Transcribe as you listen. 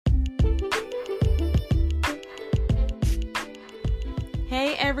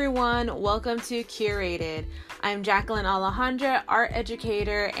Hey everyone, welcome to Curated. I'm Jacqueline Alejandra, art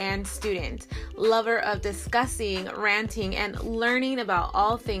educator and student, lover of discussing, ranting, and learning about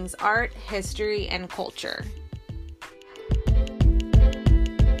all things art, history, and culture.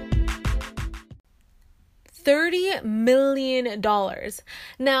 $30 million.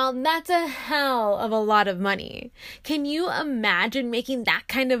 Now, that's a hell of a lot of money. Can you imagine making that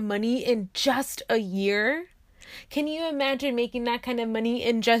kind of money in just a year? Can you imagine making that kind of money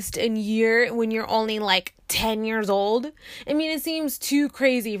in just a year when you're only like 10 years old? I mean, it seems too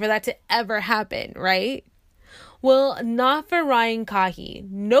crazy for that to ever happen, right? Well, not for Ryan Kahi.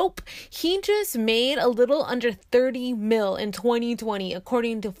 Nope. He just made a little under 30 mil in 2020,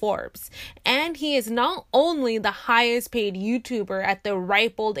 according to Forbes. And he is not only the highest paid YouTuber at the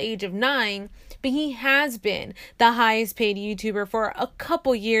ripe old age of 9, but he has been the highest paid YouTuber for a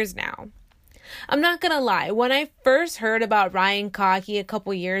couple years now. I'm not gonna lie, when I first heard about Ryan Kahi a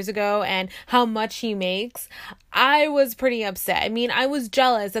couple years ago and how much he makes, I was pretty upset. I mean, I was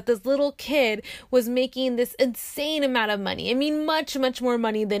jealous that this little kid was making this insane amount of money. I mean, much, much more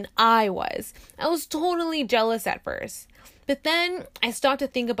money than I was. I was totally jealous at first. But then I stopped to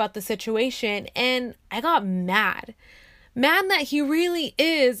think about the situation and I got mad. Mad that he really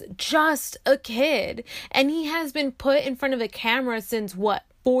is just a kid. And he has been put in front of a camera since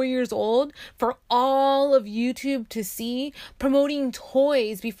 4 years old for all of YouTube to see, promoting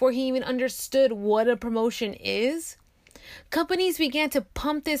toys before he even understood what a promotion is. Companies began to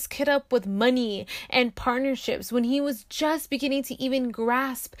pump this kid up with money and partnerships when he was just beginning to even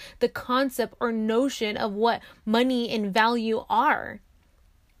grasp the concept or notion of what money and value are.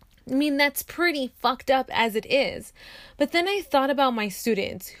 I mean, that's pretty fucked up as it is. But then I thought about my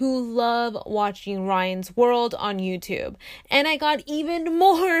students who love watching Ryan's World on YouTube. And I got even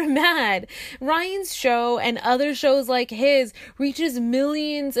more mad. Ryan's show and other shows like his reaches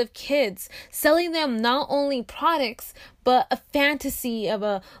millions of kids, selling them not only products, but a fantasy of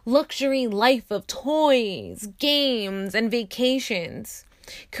a luxury life of toys, games, and vacations,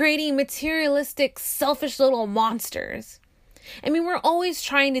 creating materialistic, selfish little monsters. I mean, we're always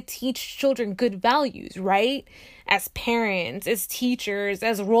trying to teach children good values, right? As parents, as teachers,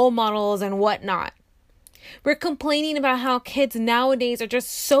 as role models, and whatnot. We're complaining about how kids nowadays are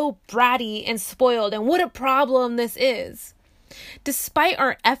just so bratty and spoiled, and what a problem this is. Despite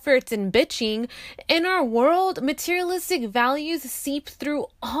our efforts in bitching, in our world, materialistic values seep through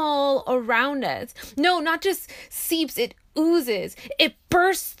all around us. No, not just seeps, it oozes, it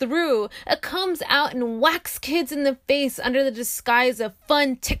bursts through, it comes out and whacks kids in the face under the disguise of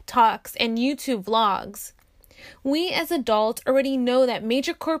fun TikToks and YouTube vlogs. We as adults already know that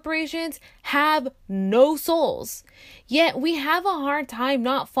major corporations have no souls, yet we have a hard time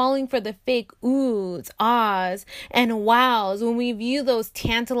not falling for the fake oohs, ahs, and wows when we view those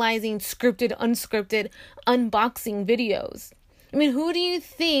tantalizing scripted, unscripted unboxing videos. I mean, who do you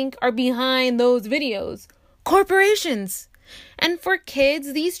think are behind those videos? Corporations. And for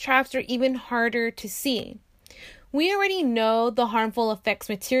kids, these traps are even harder to see. We already know the harmful effects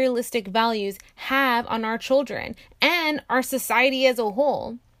materialistic values have on our children and our society as a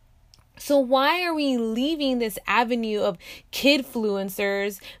whole. So why are we leaving this avenue of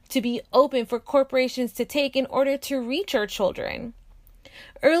kidfluencers to be open for corporations to take in order to reach our children?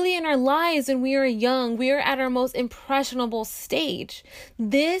 Early in our lives, when we are young, we are at our most impressionable stage.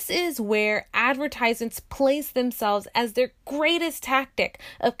 This is where advertisements place themselves as their greatest tactic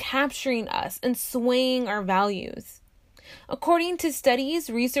of capturing us and swaying our values. According to studies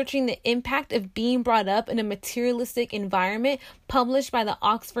researching the impact of being brought up in a materialistic environment published by the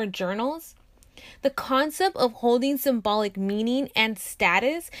Oxford Journals, the concept of holding symbolic meaning and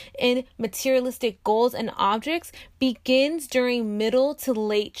status in materialistic goals and objects begins during middle to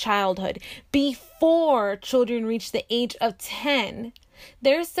late childhood, before children reach the age of 10.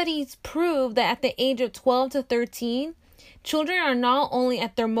 Their studies prove that at the age of 12 to 13, children are not only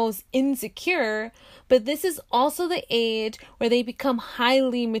at their most insecure, but this is also the age where they become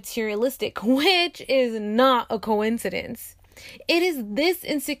highly materialistic, which is not a coincidence. It is this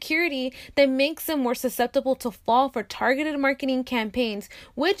insecurity that makes them more susceptible to fall for targeted marketing campaigns,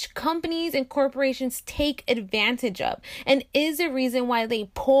 which companies and corporations take advantage of, and is a reason why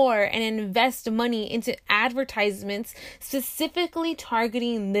they pour and invest money into advertisements specifically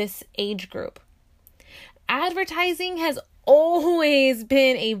targeting this age group. Advertising has always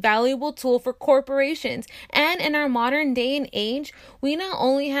been a valuable tool for corporations, and in our modern day and age, we not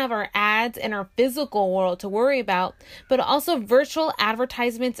only have our ads and our physical world to worry about, but also virtual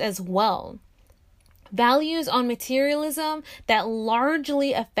advertisements as well. Values on materialism that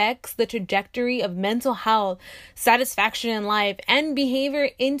largely affects the trajectory of mental health, satisfaction in life, and behavior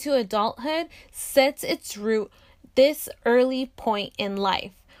into adulthood sets its root this early point in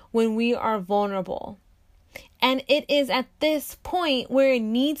life when we are vulnerable. And it is at this point where it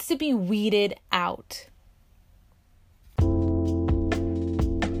needs to be weeded out.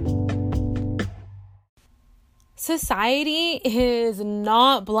 Society is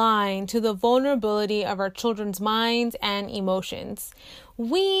not blind to the vulnerability of our children's minds and emotions.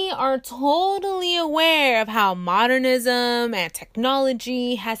 We are totally aware of how modernism and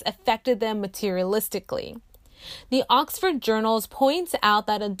technology has affected them materialistically. The Oxford Journals points out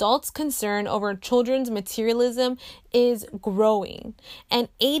that adults' concern over children's materialism is growing, and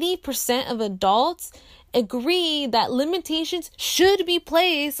 80% of adults agree that limitations should be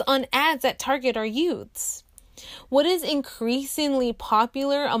placed on ads that target our youths. What is increasingly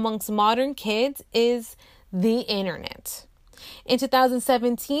popular amongst modern kids is the internet. In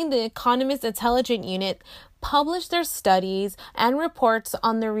 2017, the Economist Intelligence Unit published their studies and reports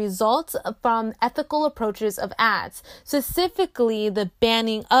on the results from ethical approaches of ads, specifically the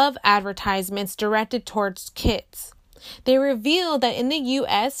banning of advertisements directed towards kids. They revealed that in the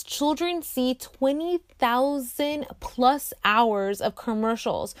U.S., children see 20,000 plus hours of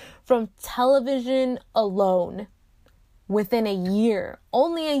commercials from television alone within a year,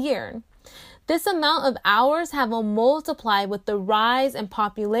 only a year. This amount of hours have multiplied with the rise and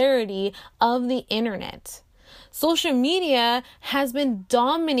popularity of the internet. Social media has been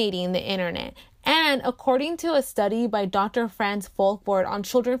dominating the internet. And according to a study by Dr. Franz Folkvord on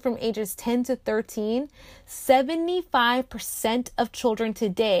children from ages 10 to 13, 75% of children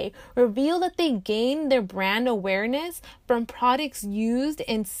today reveal that they gain their brand awareness from products used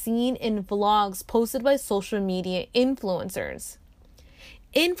and seen in vlogs posted by social media influencers.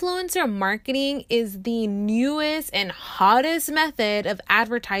 Influencer marketing is the newest and hottest method of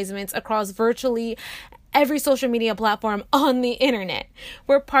advertisements across virtually every social media platform on the internet,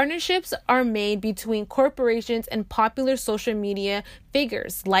 where partnerships are made between corporations and popular social media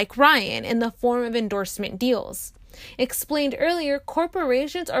figures like Ryan in the form of endorsement deals. Explained earlier,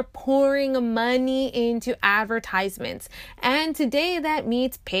 corporations are pouring money into advertisements, and today that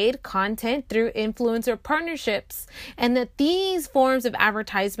means paid content through influencer partnerships, and that these forms of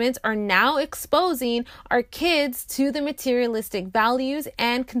advertisements are now exposing our kids to the materialistic values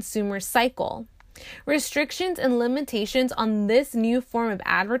and consumer cycle. Restrictions and limitations on this new form of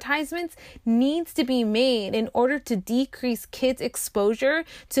advertisements needs to be made in order to decrease kids' exposure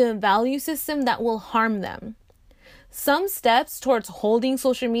to a value system that will harm them. Some steps towards holding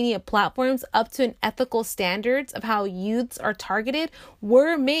social media platforms up to an ethical standards of how youths are targeted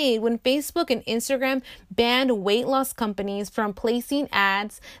were made when Facebook and Instagram banned weight loss companies from placing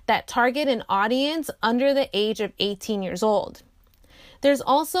ads that target an audience under the age of 18 years old. There's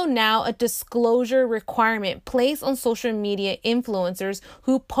also now a disclosure requirement placed on social media influencers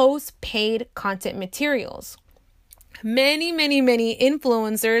who post paid content materials. Many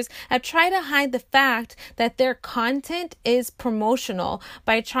influencers have tried to hide the fact that their content is promotional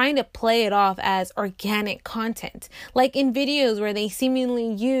by trying to play it off as organic content, like in videos where they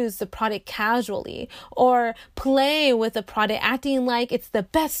seemingly use the product casually or play with the product acting like it's the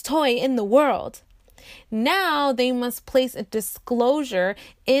best toy in the world. Now they must place a disclosure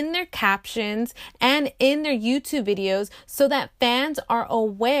in their captions and in their YouTube videos so that fans are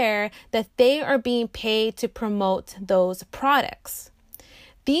aware that they are being paid to promote those products.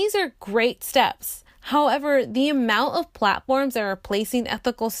 These are great steps. However, the amount of platforms that are placing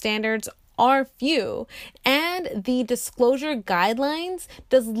ethical standards are few, and the disclosure guidelines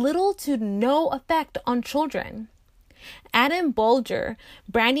does little to no effect on children. Adam Bolger,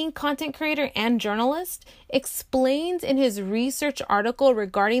 branding content creator and journalist, explains in his research article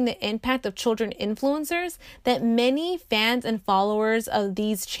regarding the impact of children influencers that many fans and followers of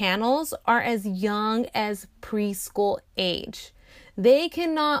these channels are as young as preschool age. They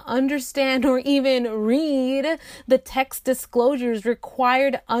cannot understand or even read the text disclosures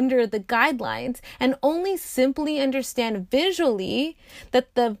required under the guidelines and only simply understand visually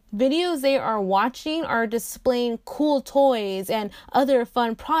that the videos they are watching are displaying cool toys and other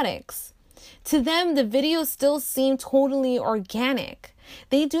fun products. To them, the videos still seem totally organic.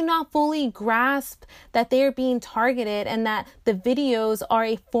 They do not fully grasp that they are being targeted and that the videos are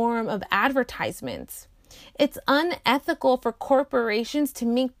a form of advertisements. It's unethical for corporations to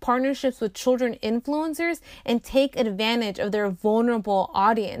make partnerships with children influencers and take advantage of their vulnerable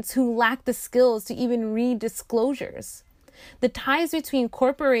audience who lack the skills to even read disclosures. The ties between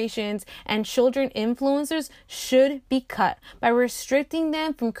corporations and children influencers should be cut by restricting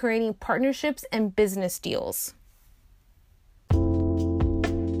them from creating partnerships and business deals.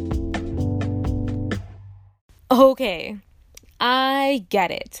 Okay, I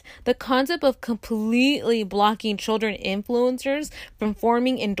get it. The concept of completely blocking children influencers from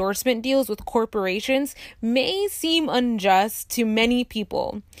forming endorsement deals with corporations may seem unjust to many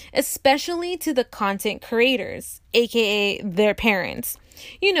people, especially to the content creators, aka their parents.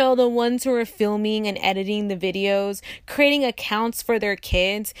 You know, the ones who are filming and editing the videos, creating accounts for their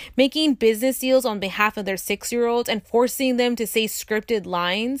kids, making business deals on behalf of their 6-year-olds and forcing them to say scripted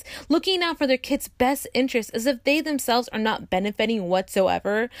lines, looking out for their kids' best interests as if they themselves are not benefiting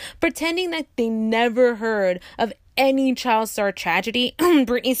whatsoever, pretending that they never heard of any child star tragedy,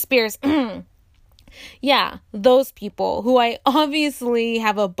 Britney Spears. Yeah, those people who I obviously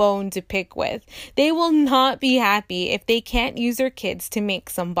have a bone to pick with. They will not be happy if they can't use their kids to make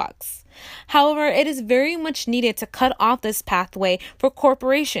some bucks. However, it is very much needed to cut off this pathway for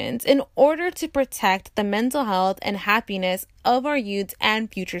corporations in order to protect the mental health and happiness of our youth and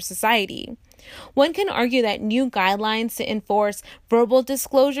future society. One can argue that new guidelines to enforce verbal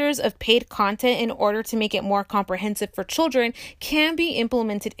disclosures of paid content in order to make it more comprehensive for children can be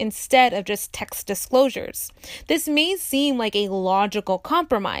implemented instead of just text disclosures. This may seem like a logical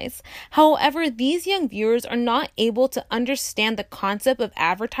compromise. However, these young viewers are not able to understand the concept of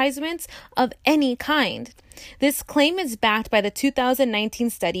advertisements of any kind. This claim is backed by the 2019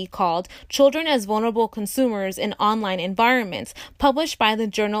 study called Children as Vulnerable Consumers in Online Environments, published by the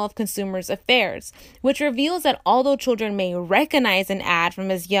Journal of Consumer Affairs, which reveals that although children may recognize an ad from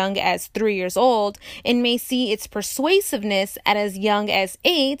as young as 3 years old and may see its persuasiveness at as young as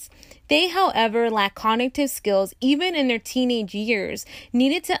 8, they, however, lack cognitive skills even in their teenage years,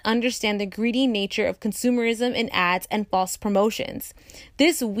 needed to understand the greedy nature of consumerism in ads and false promotions.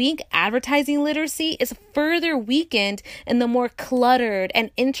 This weak advertising literacy is further weakened in the more cluttered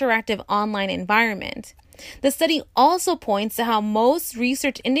and interactive online environment. The study also points to how most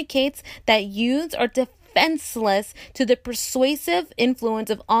research indicates that youths are defenseless to the persuasive influence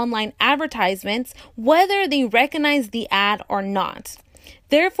of online advertisements, whether they recognize the ad or not.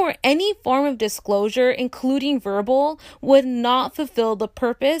 Therefore, any form of disclosure, including verbal, would not fulfill the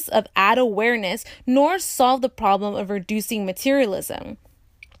purpose of ad awareness nor solve the problem of reducing materialism.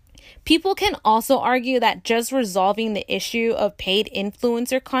 People can also argue that just resolving the issue of paid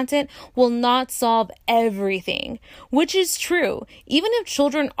influencer content will not solve everything, which is true. Even if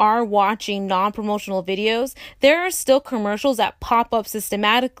children are watching non-promotional videos, there are still commercials that pop up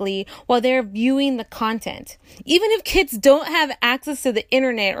systematically while they're viewing the content. Even if kids don't have access to the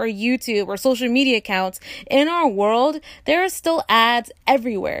internet or YouTube or social media accounts, in our world, there are still ads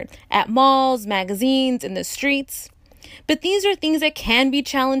everywhere, at malls, magazines, in the streets. But these are things that can be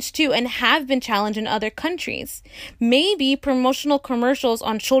challenged too and have been challenged in other countries. Maybe promotional commercials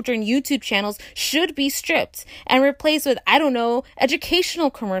on children YouTube channels should be stripped and replaced with, educational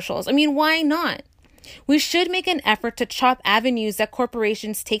commercials. Why not? We should make an effort to chop avenues that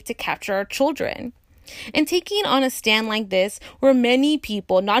corporations take to capture our children. And taking on a stand like this, where many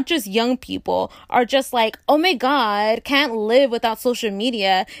people, not just young people, are just like, oh my God, can't live without social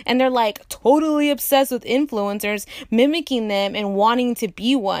media, and they're like totally obsessed with influencers, mimicking them and wanting to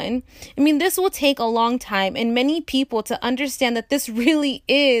be one. This will take a long time and many people to understand that this really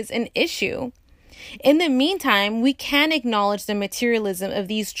is an issue. In the meantime, we can acknowledge the materialism of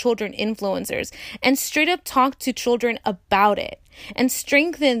these children influencers and straight up talk to children about it and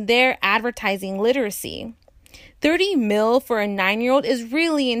strengthen their advertising literacy. $30 million for a 9-year-old is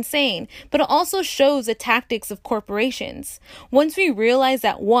really insane, but it also shows the tactics of corporations. Once we realize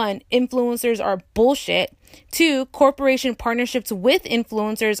that 1, influencers are bullshit, 2, corporation partnerships with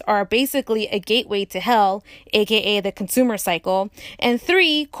influencers are basically a gateway to hell, aka the consumer cycle, and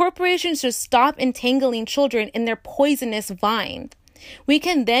 3, corporations should stop entangling children in their poisonous vine. We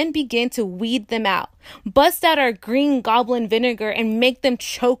can then begin to weed them out, bust out our green goblin vinegar and make them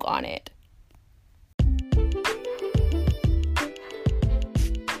choke on it.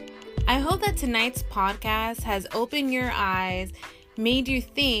 I hope that tonight's podcast has opened your eyes, made you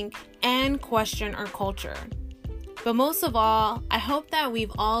think, and question our culture. But most of all, I hope that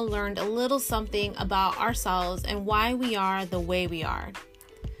we've all learned a little something about ourselves and why we are the way we are.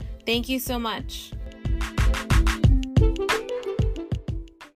 Thank you so much.